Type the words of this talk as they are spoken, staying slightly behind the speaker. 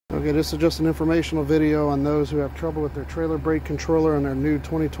Okay, this is just an informational video on those who have trouble with their trailer brake controller on their new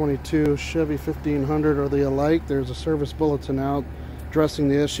 2022 Chevy 1500 or the alike. There's a service bulletin out addressing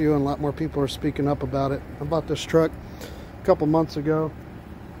the issue, and a lot more people are speaking up about it. I bought this truck a couple months ago.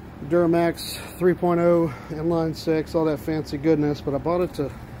 Duramax 3.0, inline 6, all that fancy goodness, but I bought it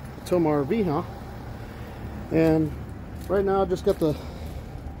to tow my RV, huh? And right now I just got the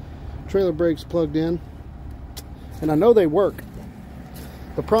trailer brakes plugged in, and I know they work.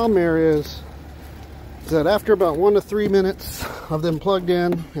 The problem here is that after about 1 to 3 minutes of them plugged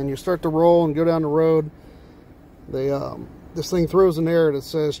in and you start to roll and go down the road, this thing throws an error that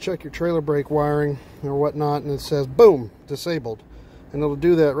says check your trailer brake wiring or whatnot, and it says boom, disabled. And it'll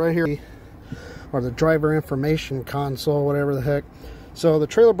do that right here, or the driver information console, whatever the heck. So the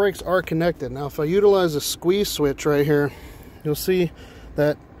trailer brakes are connected. Now if I utilize a squeeze switch right here, you'll see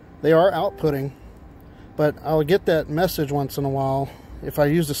that they are outputting, but I'll get that message once in a while. If I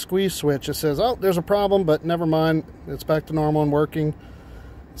use the squeeze switch, it says, oh, there's a problem, but never mind, it's back to normal and working.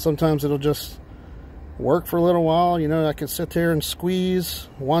 Sometimes it'll just work for a little while. You know, I can sit there and squeeze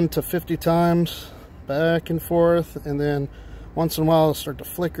 1 to 50 times back and forth, and then once in a while it'll start to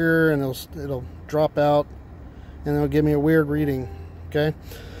flicker and it'll drop out, and it'll give me a weird reading. Okay,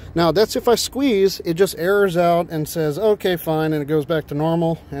 now that's if I squeeze, it just errors out and says okay, fine, and it goes back to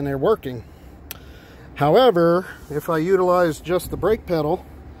normal and they're working. However, if I utilize just the brake pedal,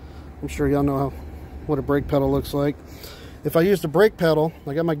 I'm sure y'all know what a brake pedal looks like. If I use the brake pedal,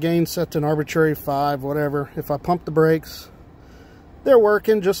 I got my gain set to an arbitrary 5, whatever. If I pump the brakes, they're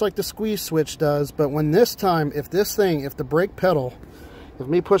working just like the squeeze switch does. But when this time, if the brake pedal, if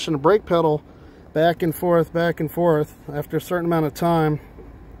me pushing the brake pedal back and forth, after a certain amount of time,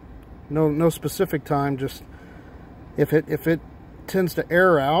 no specific time, just if it tends to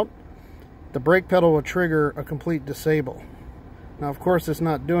error out, the brake pedal will trigger a complete disable. Now, of course, it's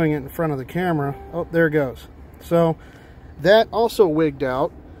not doing it in front of the camera. Oh, there it goes. So that also wigged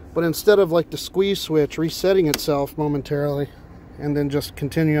out, but instead of like the squeeze switch resetting itself momentarily and then just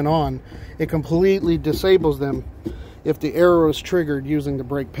continuing on, it completely disables them if the error is triggered using the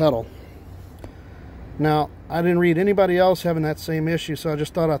brake pedal. Now, I didn't read anybody else having that same issue, so I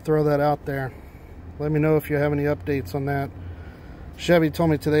just thought I'd throw that out there. Let me know if you have any updates on that. Chevy told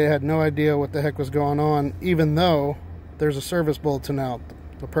me today I had no idea what the heck was going on, even though there's a service bulletin out.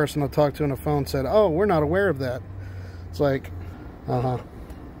 The person I talked to on the phone said, oh, we're not aware of that. It's like, all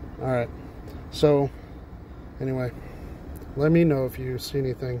right. So anyway, let me know if you see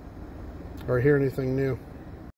anything or hear anything new.